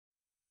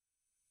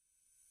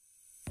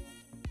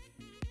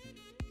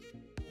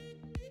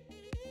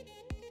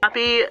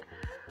Happy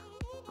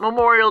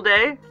Memorial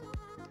Day.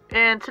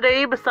 And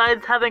today,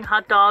 besides having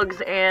hot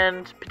dogs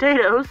and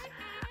potatoes,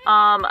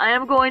 I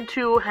am going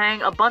to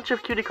hang a bunch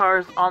of cutie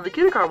cars on the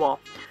cutie car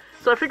wall.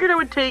 So I figured I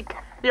would take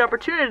the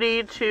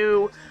opportunity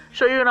to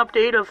show you an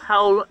update of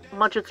how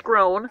much it's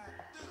grown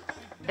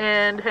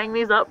and hang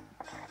these up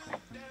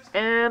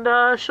and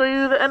show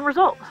you the end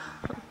result.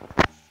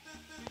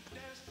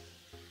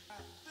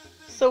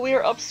 So we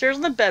are upstairs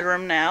in the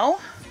bedroom now.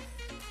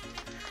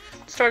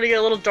 It's starting to get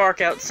a little dark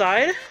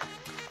outside,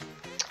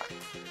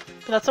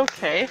 but that's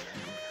okay.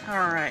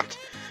 Alright,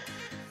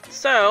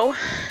 so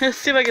let's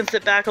see if I can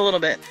sit back a little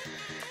bit.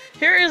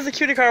 Here is the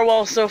cutie car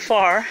wall so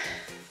far.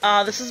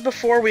 This is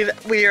before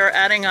we are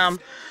adding a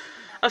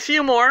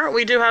few more.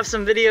 We do have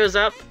some videos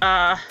up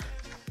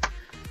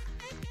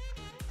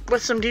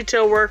with some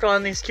detail work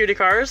on these cutie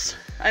cars.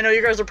 I know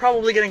you guys are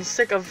probably getting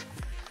sick of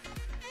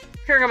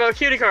hearing about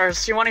cutie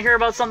cars. You want to hear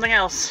about something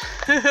else.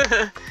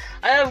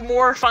 I have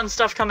more fun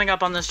stuff coming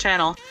up on this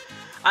channel.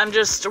 I'm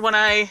just, when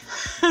I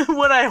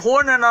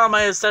horn in on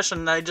my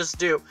session, I just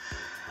do.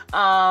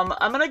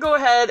 I'm gonna go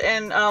ahead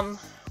and,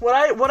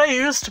 what I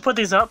use to put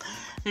these up,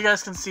 you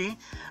guys can see,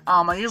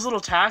 I use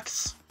little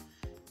tacks.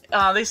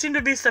 They seem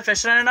to be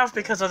sufficient enough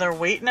because of their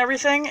weight and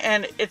everything,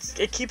 and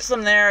it keeps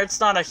them there.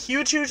 It's not a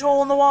huge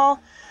hole in the wall,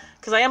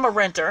 because I am a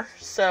renter,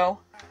 so,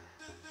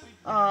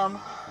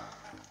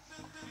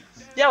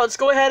 yeah, let's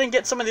go ahead and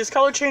get some of these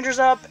color changers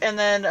up, and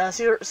then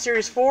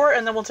Series 4,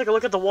 and then we'll take a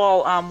look at the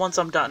wall once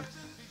I'm done.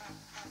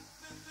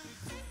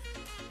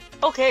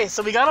 Okay,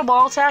 so we got them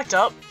all tacked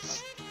up.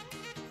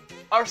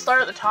 I'll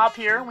start at the top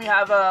here. We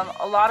have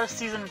a lot of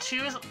Season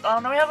 2s. Oh,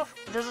 no,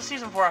 there's a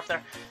Season 4 up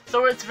there.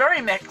 So it's very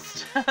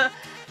mixed.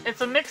 It's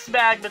a mixed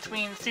bag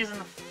between Season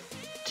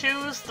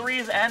 2s,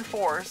 3s, and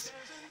 4s.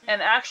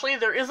 And actually,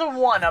 there is a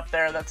 1 up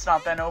there that's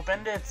not been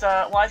opened. It's,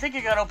 well, I think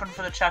it got opened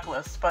for the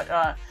checklist,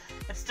 but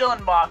it's still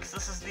in box.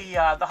 This is the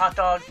hot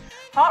dog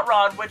hot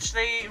rod, which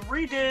they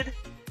redid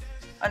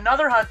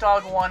another hot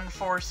dog one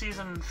for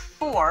Season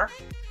 4.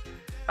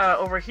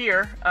 Over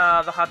here,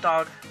 the hot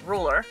dog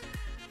ruler.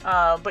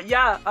 But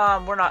yeah,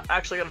 we're not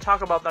actually going to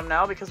talk about them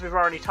now because we've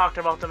already talked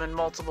about them in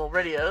multiple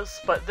videos.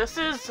 But this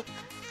is...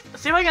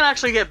 Let's see if I can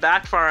actually get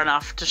back far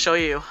enough to show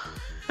you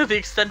the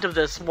extent of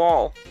this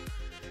wall.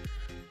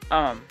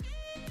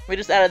 We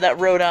just added that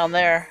row down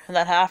there, and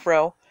that half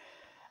row.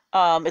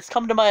 It's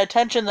come to my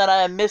attention that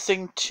I am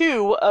missing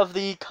 2 of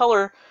the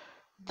color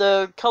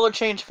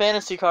change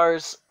fantasy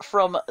cars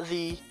from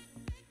the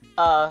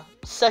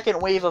second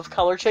wave of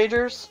color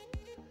changers.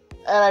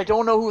 And I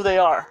don't know who they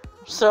are.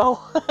 So,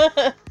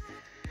 I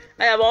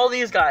have all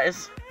these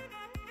guys.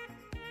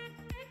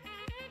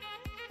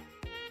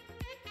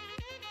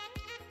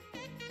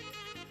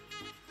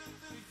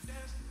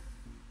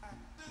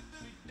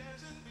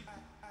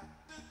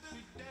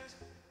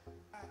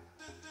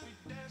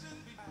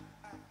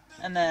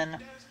 And then,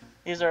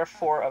 these are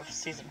 4 of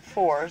Season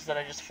 4s that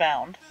I just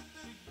found.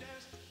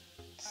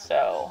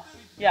 So,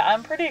 yeah,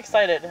 I'm pretty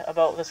excited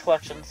about this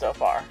collection so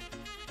far.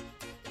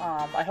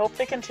 I hope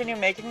they continue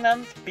making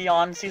them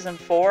beyond Season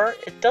 4.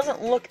 It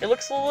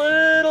looks a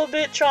little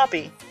bit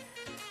choppy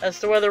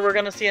as to whether we're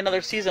going to see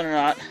another season or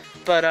not.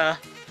 But,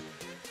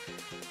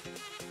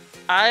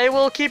 I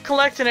will keep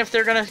collecting if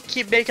they're going to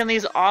keep making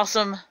these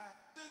awesome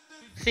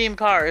theme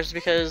cars,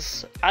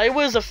 because I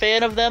was a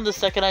fan of them the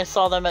second I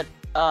saw them at,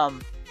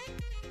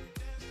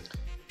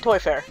 Toy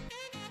Fair.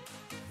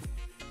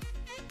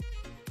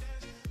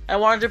 I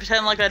wanted to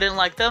pretend like I didn't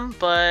like them,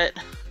 but...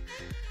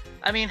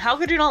 I mean, how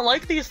could you not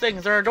like these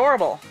things? They're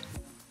adorable.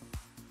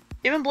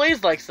 Even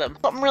Blaze likes them.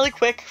 Something really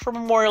quick for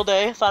Memorial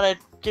Day. I thought I'd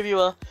give you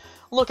a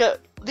look at...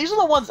 These are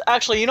the ones...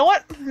 Actually, you know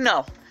what?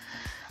 No.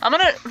 I'm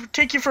gonna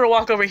take you for a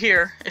walk over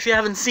here, if you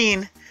haven't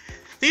seen.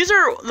 These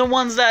are the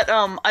ones that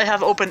I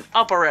have opened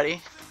up already.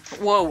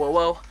 Whoa, whoa,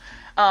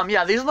 whoa.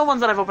 Yeah, these are the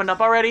ones that I've opened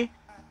up already.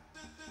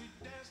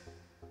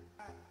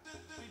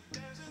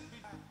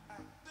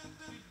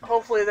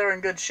 Hopefully they're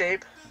in good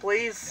shape.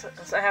 Blaze,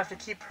 I have to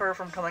keep her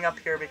from coming up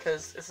here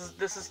because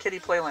this is Kitty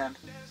Playland.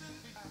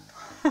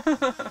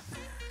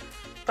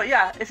 But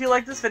yeah, if you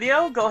like this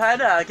video, go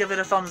ahead, give it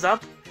a thumbs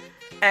up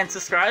and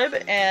subscribe,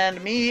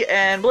 and me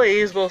and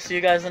Blaze will see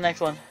you guys in the next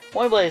one.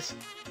 Boy, Blaze.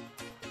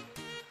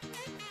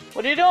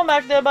 What are you doing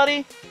back there,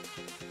 buddy?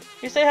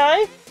 You say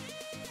hi?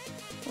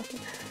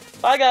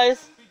 Bye,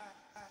 guys.